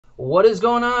What is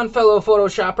going on, fellow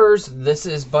Photoshoppers? This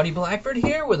is Buddy Blackford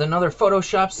here with another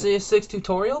Photoshop CS6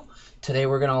 tutorial. Today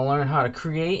we're going to learn how to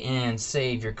create and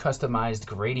save your customized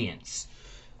gradients.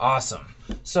 Awesome.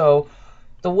 So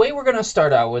the way we're going to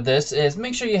start out with this is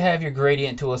make sure you have your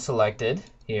gradient tool selected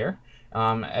here.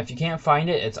 If you can't find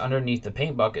it, it's underneath the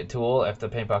paint bucket tool if the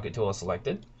paint bucket tool is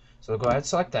selected. So go ahead and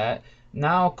select that.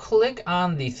 Now click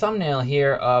on the thumbnail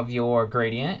here of your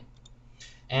gradient.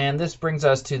 And this brings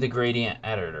us to the gradient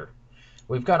editor.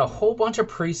 We've got a whole bunch of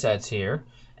presets here,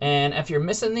 and if you're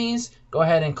missing these, go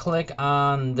ahead and click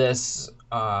on this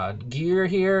gear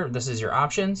here. This is your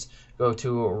options. Go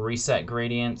to reset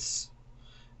gradients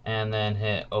and then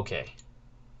hit OK.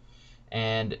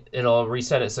 And it'll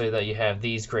reset it so that you have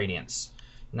these gradients.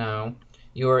 Now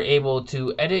you are able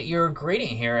to edit your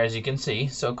gradient here, as you can see.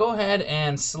 So go ahead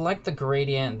and select the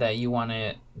gradient that you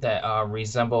want that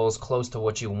resembles close to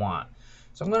what you want.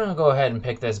 So I'm going to go ahead and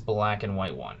pick this black and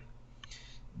white one.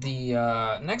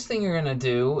 The next thing you're going to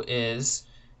do is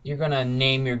you're going to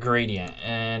name your gradient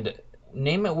and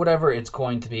name it whatever it's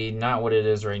going to be, not what it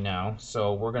is right now.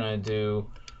 So we're going to do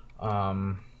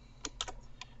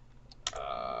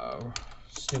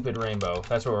stupid rainbow.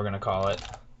 That's what we're going to call it.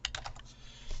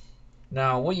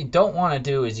 Now what you don't want to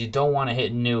do is you don't want to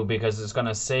hit new, because it's going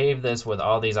to save this with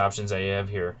all these options that you have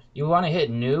here. You want to hit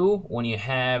new when you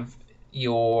have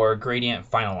your gradient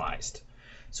finalized.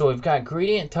 So we've got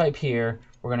gradient type here.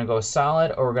 We're going to go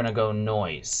solid, or we're going to go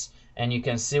noise. And you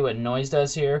can see what noise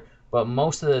does here, but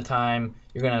most of the time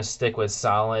you're going to stick with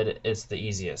solid. It's the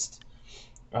easiest.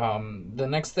 The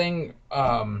next thing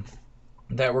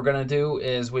that we're going to do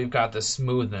is we've got the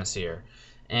smoothness here.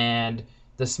 And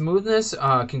the smoothness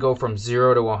can go from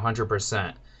 0 to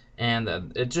 100%. And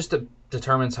it just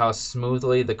determines how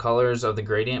smoothly the colors of the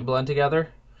gradient blend together.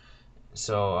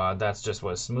 So that's just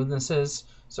what smoothness is.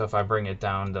 So if I bring it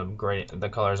down, the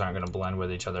colors aren't going to blend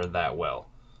with each other that well.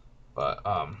 But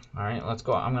all right, let's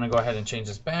go. I'm going to go ahead and change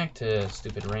this back to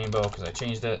stupid rainbow because I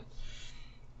changed it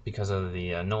because of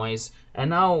the noise. And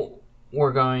now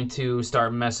we're going to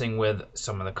start messing with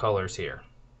some of the colors here.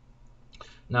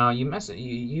 Now you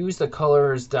use the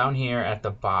colors down here at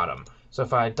the bottom. So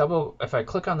if I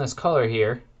click on this color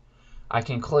here, I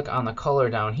can click on the color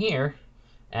down here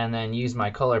and then use my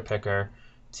color picker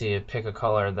to pick a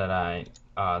color that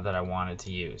I wanted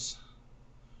to use.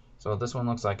 So this one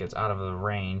looks like it's out of the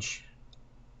range.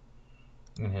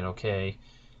 I'm gonna hit OK.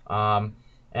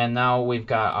 And now we've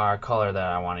got our color that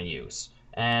I want to use.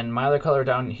 And my other color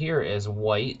down here is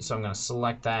white, so I'm going to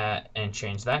select that and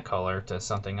change that color to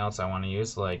something else I want to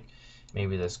use, like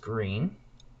maybe this green.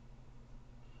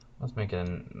 Let's make it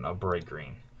a bright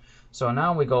green. So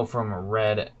now we go from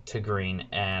red to green,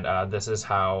 and this is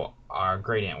how our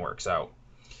gradient works out.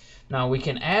 Now we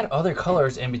can add other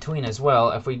colors in between as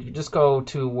well. If we just go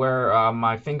to where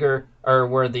my finger, or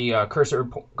where the cursor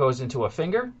goes into a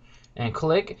finger, and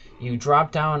click, you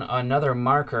drop down another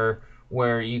marker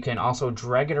where you can also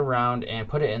drag it around and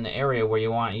put it in the area where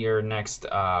you want your next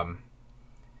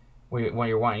where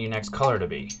you want your next color to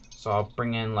be. So I'll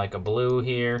bring in like a blue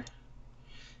here.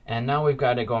 And now we've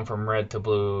got it going from red to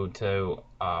blue to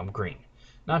green.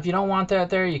 Now if you don't want that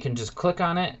there, you can just click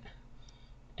on it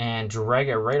and drag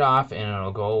it right off and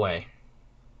it'll go away.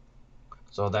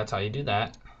 So that's how you do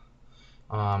that.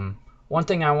 One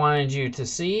thing I wanted you to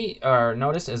see or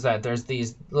notice is that there's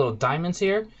these little diamonds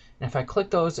here. And if I click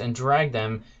those and drag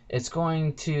them, it's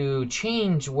going to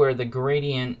change where the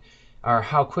gradient, or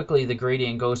how quickly the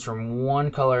gradient goes from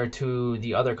one color to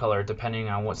the other color, depending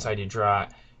on what side you drag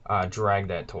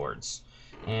that towards.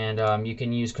 And you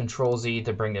can use Control-Z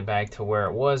to bring it back to where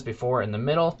it was before in the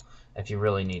middle if you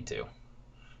really need to.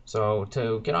 So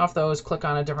to get off those, click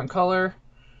on a different color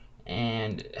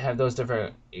and have those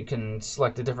different, you can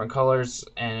select the different colors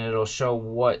and it'll show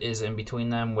what is in between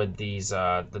them with these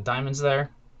the diamonds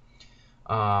there.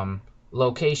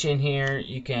 Location here,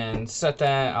 you can set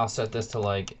that. I'll set this to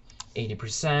like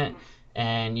 80%,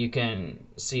 and you can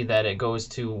see that it goes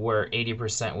to where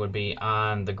 80% would be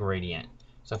on the gradient.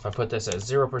 So if I put this at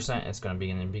 0%, it's going to be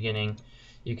in the beginning.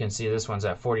 You can see this one's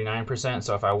at 49%.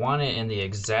 So if I want it in the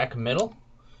exact middle,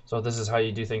 so this is how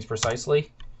you do things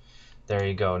precisely. There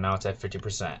you go. Now it's at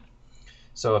 50%.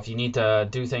 So if you need to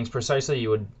do things precisely, you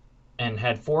would, and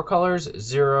had 4 colors,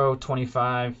 0,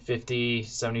 25, 50,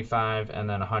 75, and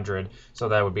then 100. So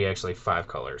that would be actually 5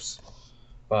 colors.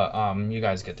 But you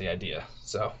guys get the idea.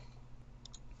 So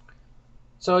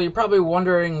you're probably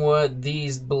wondering what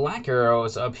these black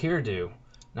arrows up here do.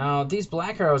 Now these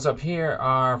black arrows up here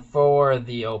are for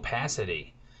the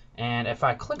opacity. And if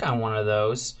I click on one of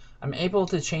those, I'm able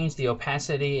to change the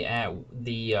opacity at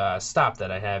the stop that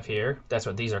I have here. That's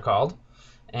what these are called.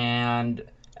 And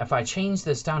if I change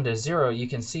this down to 0, you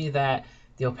can see that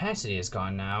the opacity is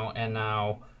gone now, and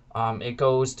now it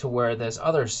goes to where this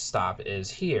other stop is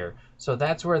here. So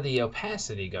that's where the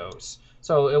opacity goes.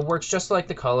 So it works just like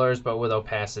the colors, but with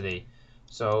opacity.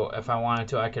 So if I wanted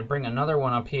to, I could bring another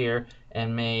one up here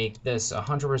and make this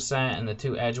 100% and the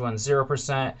two edge ones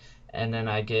 0%, and then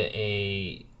I get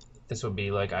a, this would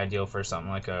be like ideal for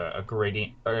something like a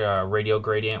gradient or a radial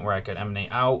gradient where I could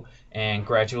emanate out and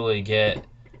gradually get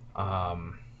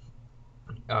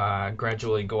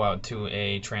gradually go out to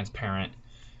a transparent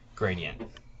gradient.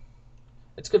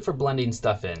 It's good for blending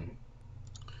stuff in.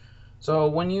 So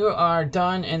when you are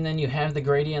done and then you have the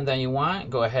gradient that you want,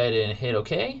 go ahead and hit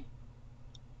OK.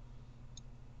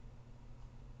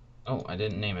 Oh, I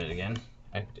didn't name it again.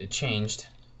 It changed.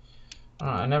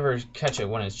 I never catch it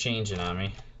when it's changing on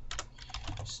me.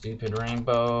 Stupid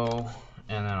rainbow.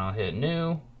 And then I'll hit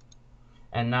new.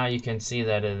 And now you can see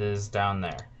that it is down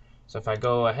there. So if I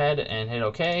go ahead and hit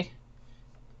OK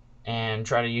and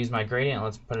try to use my gradient,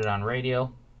 let's put it on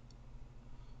radial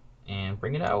and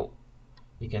bring it out.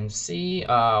 You can see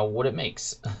what it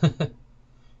makes.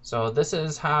 So this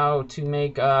is how to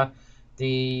make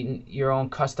your own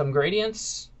custom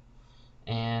gradients,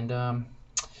 and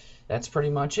that's pretty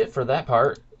much it for that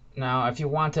part. Now if you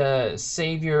want to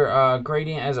save your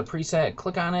gradient as a preset,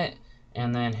 click on it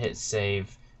and then hit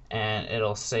save, and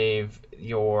it'll save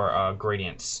your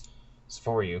gradients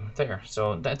for you there.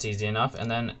 So that's easy enough. And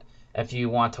then if you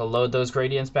want to load those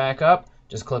gradients back up,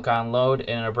 just click on load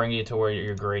and it'll bring you to where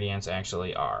your gradients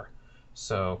actually are.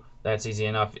 So that's easy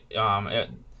enough.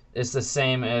 It's the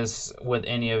same as with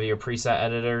any of your preset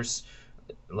editors,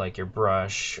 like your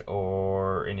brush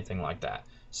or anything like that.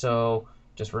 So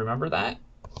just remember that.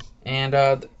 And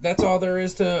that's all there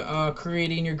is to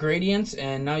creating your gradients.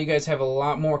 And now you guys have a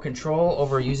lot more control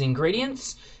over using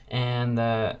gradients and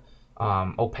the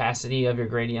opacity of your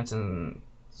gradients and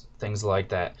things like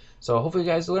that. So hopefully you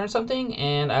guys learned something,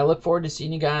 and I look forward to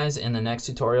seeing you guys in the next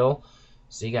tutorial.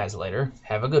 See you guys later.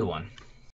 Have a good one.